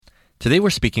Today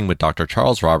we're speaking with Dr.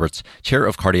 Charles Roberts, Chair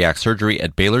of Cardiac Surgery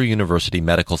at Baylor University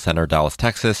Medical Center, Dallas,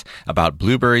 Texas, about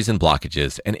blueberries and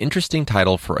blockages, an interesting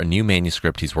title for a new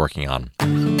manuscript he's working on.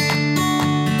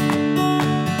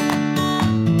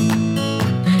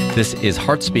 This is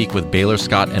Heart Speak with Baylor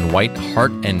Scott and White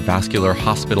Heart and Vascular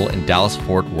Hospital in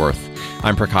Dallas-Fort Worth.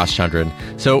 I'm Prakash Chandran.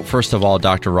 So first of all,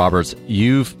 Dr. Roberts,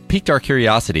 you've piqued our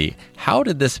curiosity. How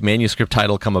did this manuscript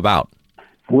title come about?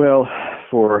 Well,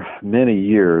 for many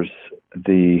years,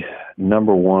 the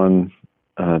number one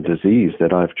disease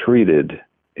that I've treated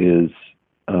is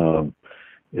called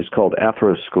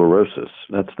atherosclerosis.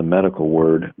 That's the medical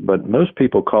word, but most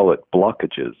people call it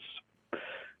blockages.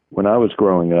 When I was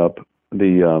growing up,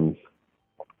 the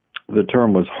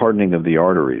term was hardening of the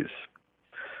arteries,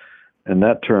 and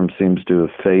that term seems to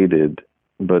have faded.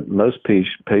 But most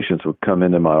patients would come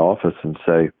into my office and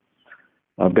say,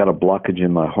 "I've got a blockage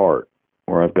in my heart,"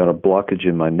 or "I've got a blockage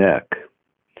in my neck,"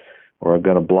 or "I've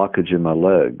got a blockage in my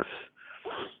legs."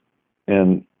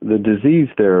 And the disease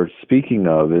they're speaking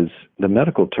of is, the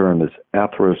medical term is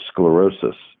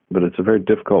atherosclerosis, but it's a very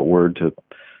difficult word to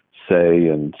say,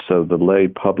 and so the lay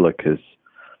public has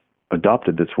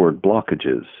adopted this word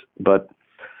blockages. But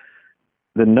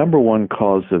the number one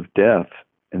cause of death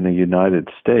in the United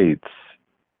States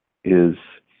is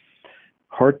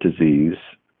heart disease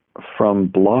from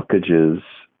blockages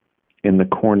in the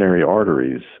coronary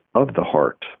arteries of the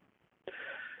heart.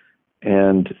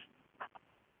 And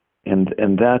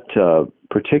that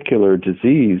particular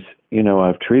disease,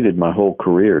 I've treated my whole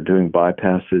career doing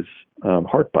bypasses,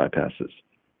 heart bypasses.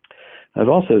 I've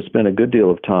also spent a good deal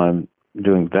of time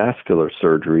doing vascular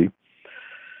surgery,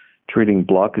 treating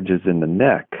blockages in the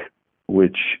neck,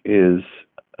 which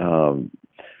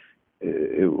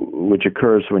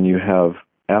occurs when you have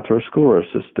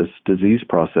atherosclerosis, this disease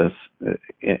process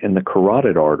in the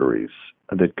carotid arteries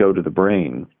that go to the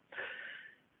brain.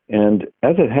 And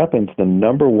as it happens, the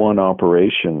number one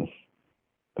operation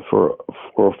for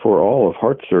all of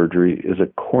heart surgery is a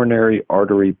coronary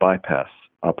artery bypass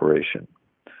operation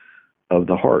of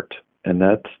the heart, and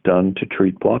that's done to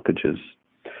treat blockages.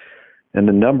 And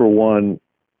the number one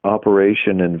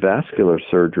operation in vascular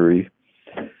surgery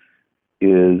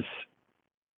is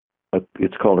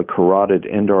it's called a carotid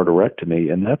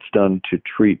endarterectomy, and that's done to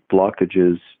treat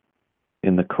blockages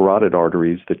in the carotid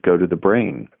arteries that go to the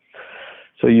brain.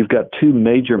 So you've got two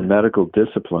major medical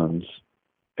disciplines,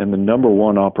 and the number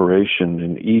one operation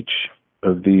in each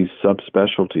of these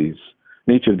subspecialties,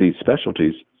 in each of these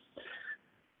specialties,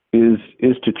 is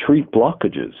to treat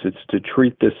blockages. It's to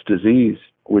treat this disease,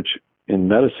 which in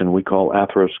medicine we call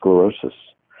atherosclerosis.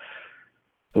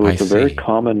 So it's a very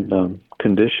common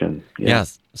condition. Yeah.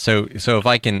 Yes. So if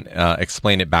I can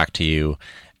explain it back to you,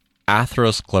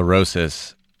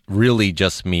 atherosclerosis really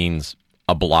just means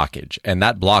a blockage, and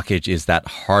that blockage is that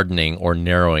hardening or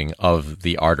narrowing of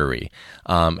the artery.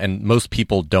 And most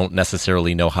people don't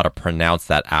necessarily know how to pronounce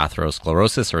that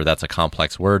atherosclerosis, or that's a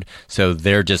complex word, so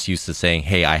they're just used to saying,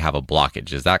 "Hey, I have a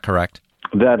blockage." Is that correct?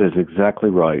 That is exactly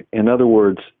right. In other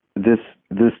words, this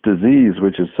disease,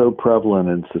 which is so prevalent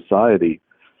in society,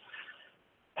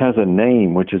 has a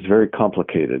name which is very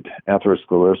complicated,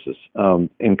 atherosclerosis.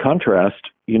 In contrast,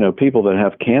 people that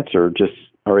have cancer just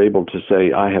are able to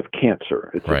say, "I have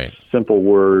cancer." It's right. A simple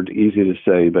word, easy to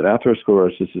say, but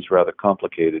atherosclerosis is rather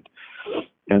complicated.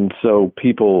 And so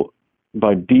people,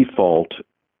 by default,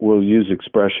 will use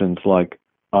expressions like,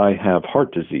 "I have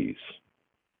heart disease."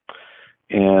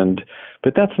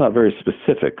 But that's not very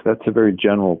specific. That's a very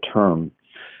general term.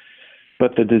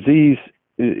 But the disease,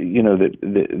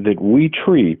 that we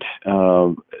treat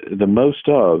the most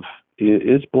of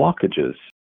is blockages.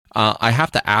 I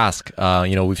have to ask,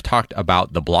 we've talked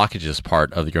about the blockages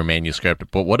part of your manuscript,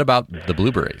 but what about the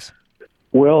blueberries?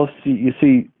 Well, you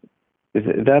see,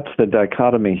 that's the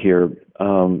dichotomy here.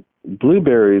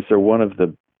 Blueberries are one of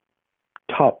the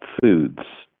top foods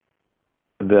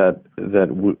that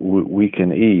we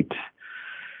can eat,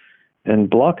 and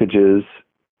blockages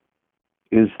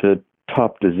is the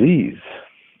top disease,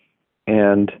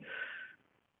 and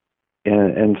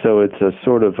so it's a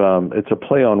sort of it's a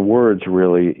play on words,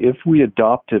 really. If we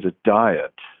adopted a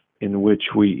diet in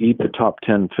which we eat the top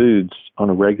 10 foods on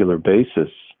a regular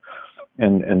basis,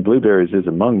 and blueberries is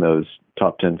among those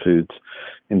top 10 foods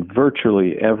in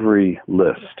virtually every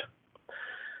list,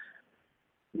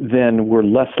 then we're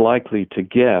less likely to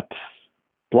get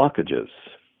blockages.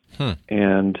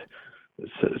 And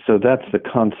so that's the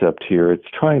concept here. It's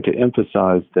trying to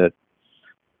emphasize that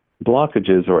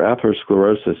blockages or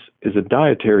atherosclerosis is a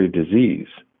dietary disease.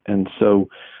 And so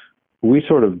we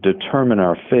sort of determine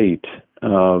our fate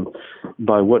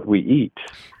by what we eat.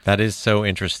 That is so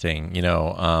interesting.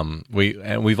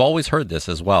 We've always heard this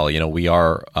as well. We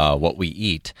are what we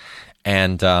eat,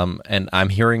 and I'm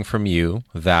hearing from you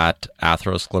that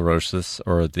atherosclerosis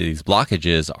or these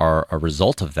blockages are a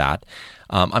result of that.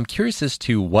 I'm curious as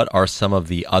to what are some of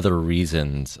the other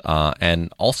reasons,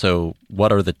 and also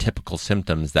what are the typical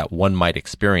symptoms that one might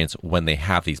experience when they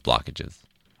have these blockages.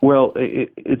 Well,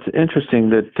 it's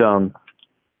interesting that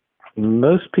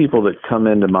most people that come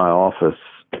into my office,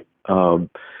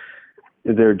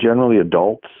 they're generally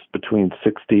adults between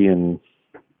 60 and,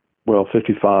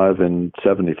 55 and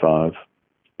 75.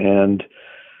 And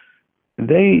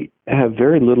they have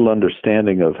very little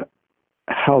understanding of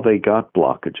how they got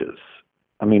blockages.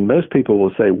 I mean, most people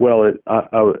will say, well,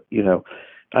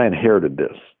 I inherited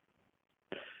this.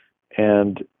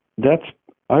 And that's,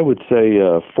 I would say,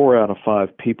 4 out of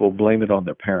 5 people blame it on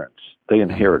their parents. They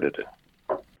inherited it.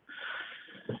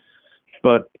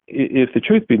 But if the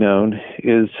truth be known,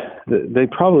 is that they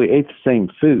probably ate the same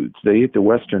foods. They ate the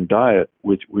Western diet,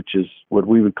 which is what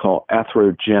we would call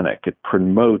atherogenic. It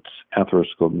promotes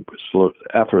atherosclerosis.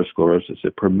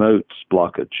 It promotes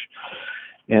blockage.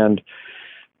 And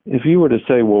if you were to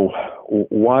say, well,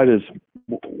 what is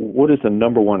the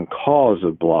number one cause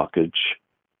of blockage?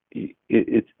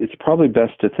 It's probably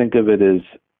best to think of it as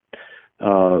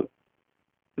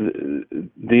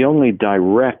the only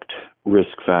direct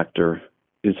risk factor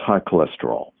is high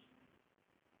cholesterol.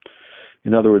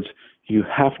 In other words, you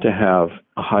have to have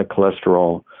a high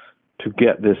cholesterol to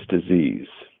get this disease.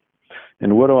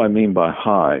 And what do I mean by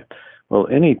high? Well,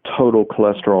 any total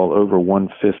cholesterol over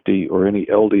 150 or any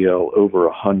LDL over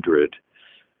 100,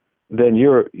 then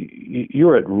you're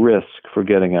at risk for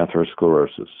getting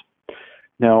atherosclerosis.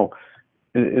 Now,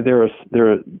 there's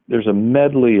a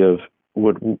medley of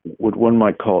what one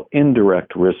might call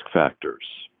indirect risk factors: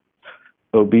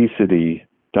 obesity,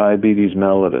 diabetes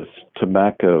mellitus,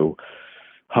 tobacco,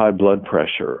 high blood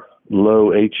pressure,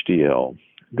 low HDL.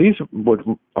 These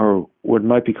are what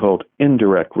might be called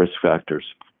indirect risk factors.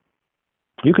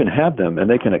 You can have them, and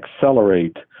they can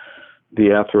accelerate the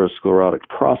atherosclerotic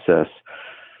process,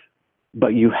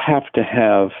 but you have to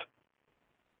have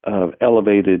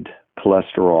elevated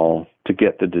cholesterol to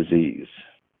get the disease.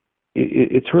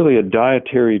 It's really a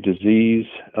dietary disease.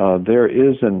 There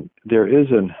is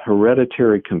an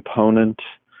hereditary component.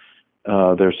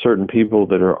 There are certain people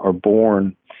that are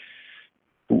born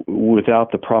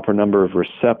without the proper number of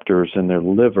receptors in their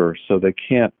liver, so they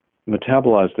can't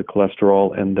metabolize the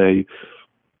cholesterol, and they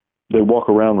walk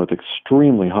around with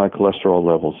extremely high cholesterol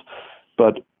levels.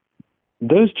 But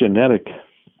those genetic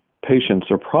patients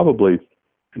are probably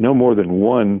no more than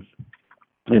 1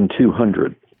 in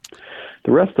 200.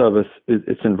 The rest of us,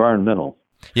 it's environmental.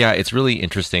 Yeah, it's really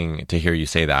interesting to hear you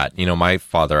say that. My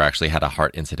father actually had a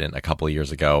heart incident a couple of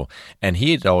years ago, and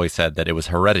he had always said that it was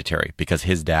hereditary because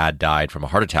his dad died from a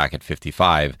heart attack at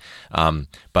 55.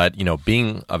 But,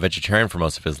 being a vegetarian for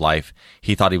most of his life,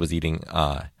 he thought he was eating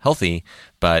healthy,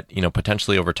 but,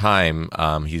 potentially over time,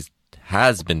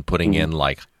 has been putting in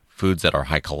like foods that are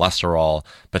high cholesterol,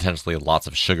 potentially lots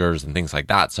of sugars and things like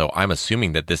that. So I'm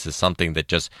assuming that this is something that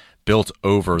just built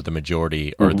over the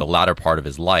majority or the latter part of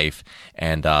his life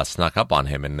and snuck up on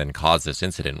him and then caused this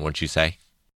incident, wouldn't you say?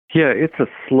 Yeah, it's a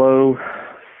slow,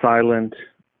 silent,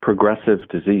 progressive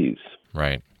disease.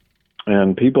 Right.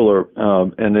 And people are,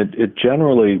 and it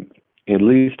generally, at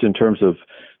least in terms of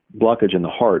blockage in the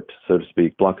heart, so to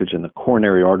speak, blockage in the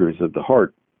coronary arteries of the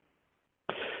heart,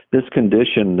 this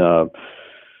condition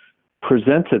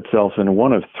presents itself in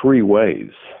one of 3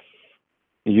 ways.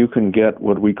 You can get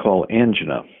what we call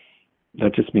angina.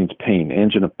 That just means pain.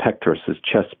 Angina pectoris is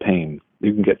chest pain.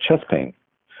 You can get chest pain.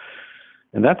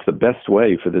 And that's the best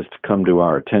way for this to come to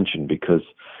our attention because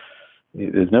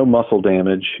there's no muscle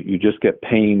damage. You just get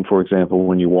pain, for example,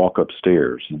 when you walk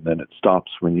upstairs, and then it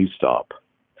stops when you stop.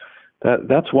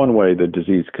 That's one way the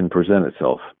disease can present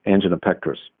itself, angina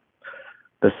pectoris.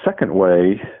 The second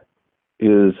way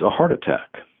is a heart attack.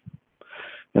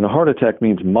 And a heart attack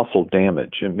means muscle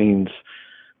damage. It means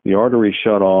the artery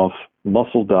shut off,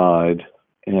 muscle died,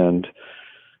 and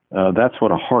that's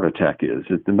what a heart attack is.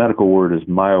 The medical word is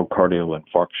myocardial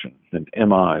infarction, an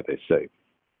MI, they say.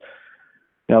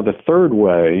 Now, the third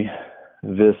way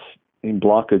this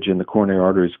blockage in the coronary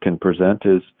arteries can present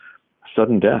is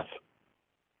sudden death.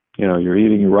 You're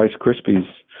eating your Rice Krispies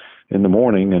in the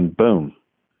morning, and boom,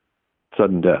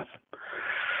 sudden death.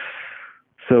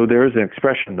 So there is an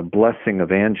expression, the blessing of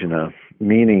angina,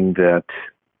 meaning that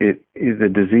the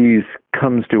disease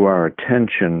comes to our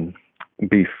attention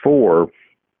before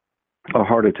a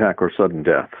heart attack or sudden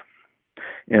death.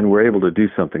 and we're able to do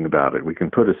something about it. We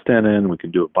can put a stent in, we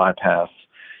can do a bypass,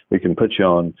 we can put you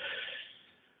on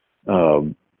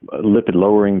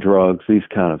lipid-lowering drugs, these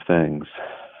kind of things.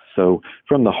 So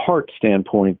from the heart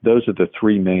standpoint, those are the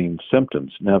three main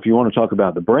symptoms. Now, if you want to talk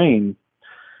about the brain,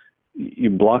 you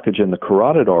blockage in the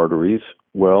carotid arteries,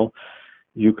 well,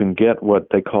 you can get what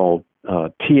they call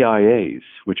TIAs,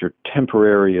 which are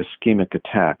temporary ischemic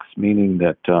attacks, meaning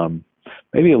that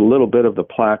maybe a little bit of the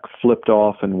plaque flipped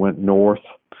off and went north,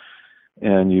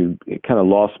 and you kind of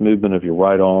lost movement of your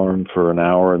right arm for an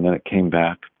hour, and then it came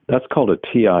back. That's called a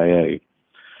TIA.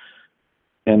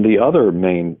 And the other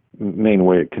main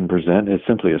way it can present is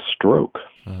simply a stroke.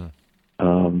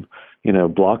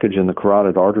 Blockage in the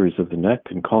carotid arteries of the neck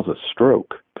can cause a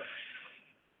stroke.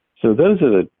 So those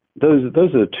are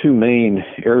the two main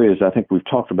areas I think we've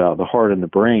talked about: the heart and the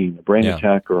brain, a brain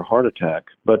attack or a heart attack.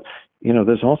 But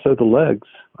there's also the legs.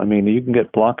 I mean, you can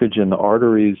get blockage in the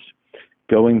arteries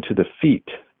going to the feet,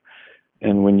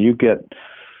 and when you get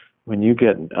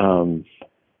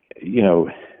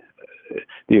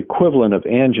the equivalent of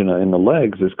angina in the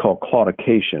legs is called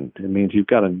claudication. It means you've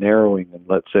got a narrowing in,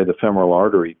 let's say, the femoral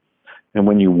artery. And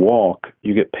when you walk,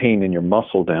 you get pain in your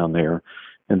muscle down there.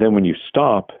 And then when you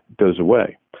stop, it goes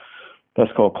away.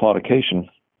 That's called claudication.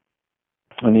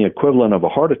 And the equivalent of a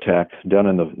heart attack down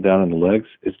in the legs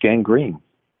is gangrene.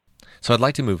 So I'd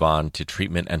like to move on to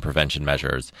treatment and prevention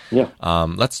measures. Yeah.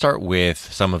 Let's start with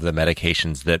some of the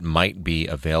medications that might be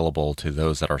available to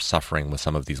those that are suffering with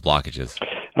some of these blockages.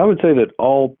 I would say that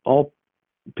all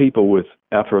people with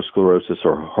atherosclerosis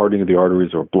or hardening of the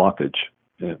arteries or blockage,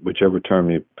 whichever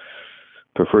term you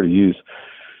prefer to use,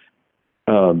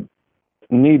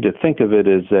 need to think of it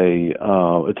as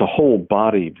it's a whole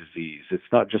body disease.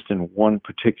 It's not just in one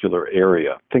particular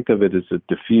area. Think of it as a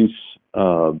diffuse,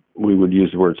 we would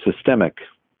use the word systemic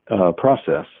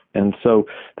process. And so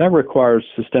that requires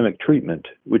systemic treatment,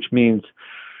 which means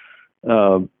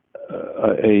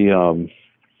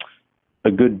a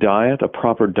good diet, a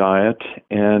proper diet,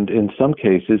 and in some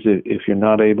cases, if you're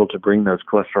not able to bring those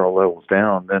cholesterol levels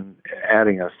down, then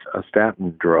adding a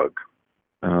statin drug,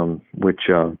 which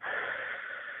has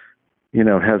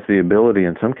the ability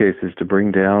in some cases to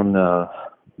bring down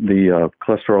the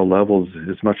cholesterol levels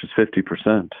as much as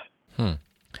 50%.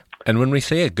 And when we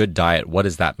say a good diet, what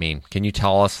does that mean? Can you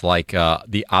tell us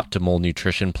the optimal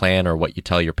nutrition plan, or what you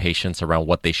tell your patients around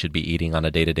what they should be eating on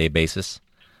a day-to-day basis?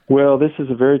 Well, this is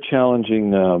a very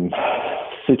challenging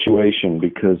situation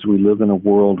because we live in a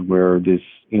world where the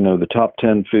top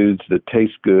 10 foods that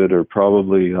taste good are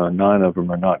probably 9 of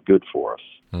them are not good for us.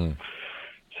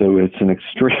 So it's an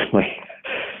extremely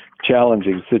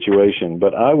challenging situation.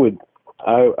 But I would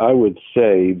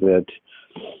say that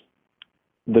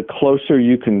the closer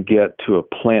you can get to a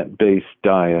plant-based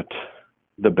diet,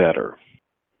 the better.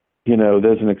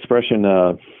 There's an expression,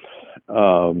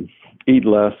 eat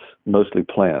less, mostly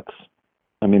plants.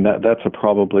 I mean, that's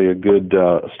probably a good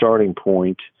starting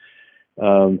point.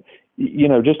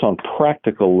 Just on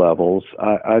practical levels,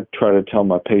 I try to tell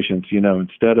my patients,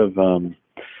 instead of,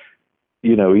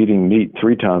 eating meat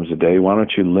 3 times a day, why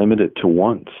don't you limit it to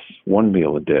one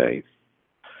meal a day?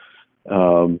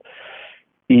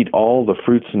 Eat all the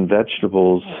fruits and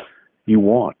vegetables you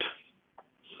want.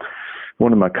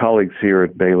 One of my colleagues here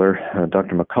at Baylor,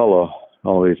 Dr. McCullough,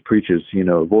 always preaches,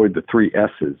 avoid the 3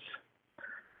 S's,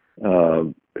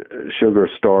 sugar,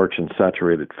 starch, and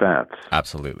saturated fats.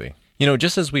 Absolutely.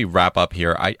 Just as we wrap up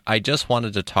here, I just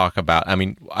wanted to talk about,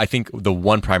 I think the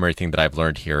one primary thing that I've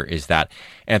learned here is that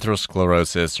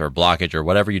atherosclerosis or blockage or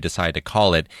whatever you decide to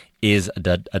call it is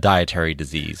a dietary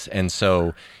disease. And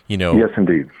so, Yes,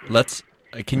 indeed.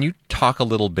 Can you talk a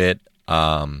little bit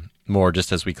more,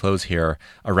 just as we close here,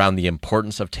 around the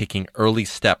importance of taking early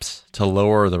steps to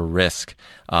lower the risk,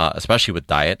 especially with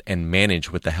diet, and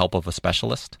manage with the help of a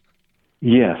specialist?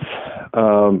 Yes.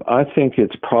 I think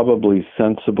it's probably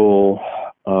sensible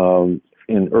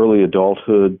in early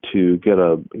adulthood to get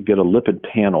a lipid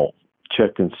panel,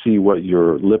 check and see what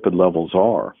your lipid levels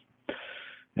are.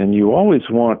 And you always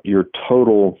want your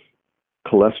total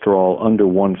cholesterol under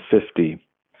 150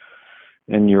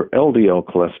 and your LDL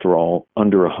cholesterol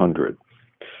under 100.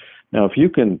 Now, if you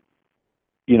can,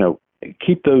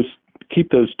 keep those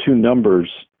 2 numbers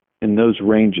in those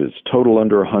ranges, total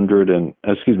under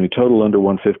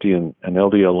 150 and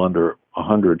LDL under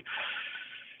 100,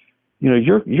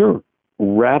 you're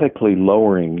radically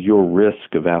lowering your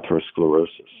risk of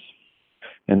atherosclerosis.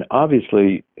 And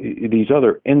obviously, these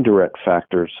other indirect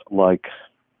factors like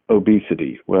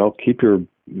obesity, well, keep your,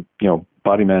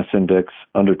 body mass index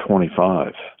under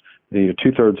 25.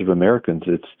 2/3 of Americans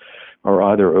are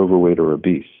either overweight or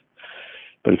obese.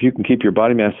 But if you can keep your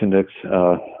body mass index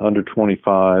under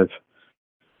 25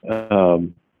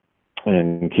 and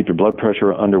keep your blood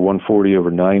pressure under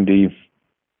 140/90,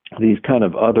 these kind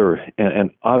of other, and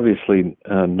obviously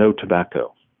no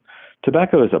tobacco.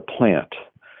 Tobacco is a plant,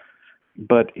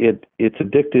 but it's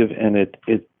addictive and it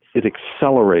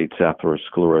accelerates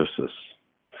atherosclerosis.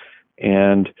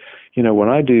 And, when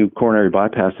I do coronary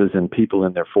bypasses in people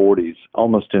in their 40s,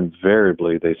 almost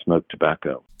invariably they smoke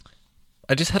tobacco.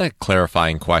 I just had a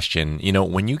clarifying question.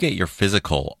 When you get your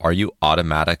physical, are you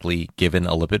automatically given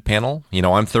a lipid panel?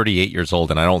 I'm 38 years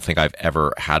old and I don't think I've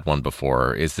ever had one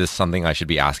before. Is this something I should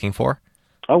be asking for?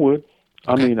 I would.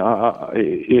 Okay. I mean,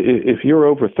 if you're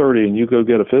over 30 and you go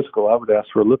get a physical, I would ask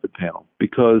for a lipid panel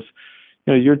because,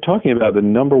 you're talking about the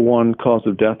number one cause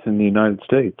of death in the United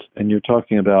States. And you're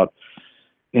talking about,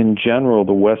 in general,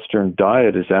 the Western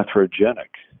diet is atherogenic.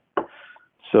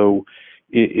 So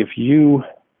if you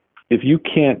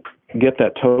can't get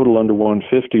that total under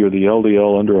 150 or the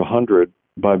LDL under 100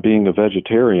 by being a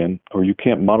vegetarian, or you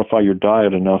can't modify your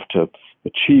diet enough to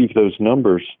achieve those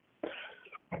numbers,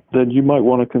 then you might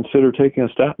want to consider taking a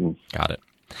statin. Got it.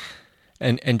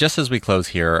 And just as we close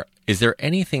here, is there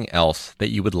anything else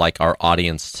that you would like our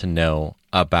audience to know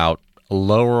about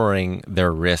lowering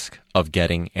their risk of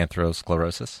getting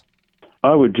atherosclerosis?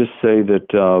 I would just say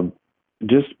that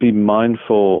just be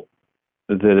mindful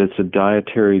that it's a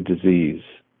dietary disease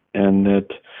and that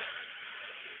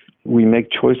we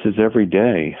make choices every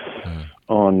day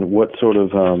on what sort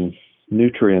of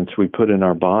nutrients we put in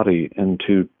our body, and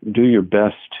to do your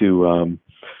best to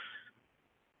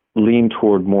lean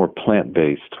toward more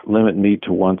plant-based, limit meat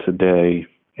to once a day,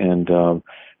 and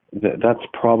that's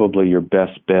probably your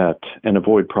best bet, and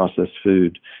avoid processed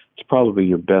food. It's probably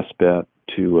your best bet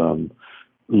to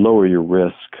lower your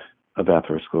risk of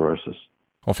atherosclerosis.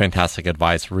 Well, fantastic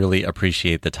advice. Really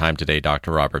appreciate the time today,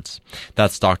 Dr. Roberts.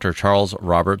 That's Dr. Charles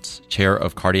Roberts, Chair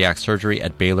of Cardiac Surgery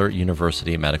at Baylor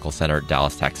University Medical Center,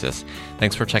 Dallas, Texas.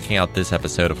 Thanks for checking out this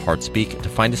episode of Heart Speak. To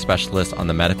find a specialist on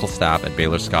the medical staff at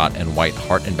Baylor Scott and White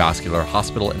Heart and Vascular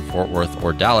Hospital in Fort Worth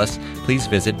or Dallas, please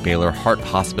visit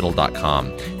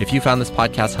BaylorHeartHospital.com. If you found this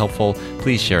podcast helpful,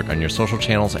 please share it on your social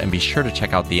channels and be sure to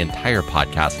check out the entire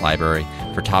podcast library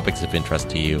for topics of interest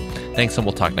to you. Thanks, and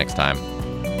we'll talk next time.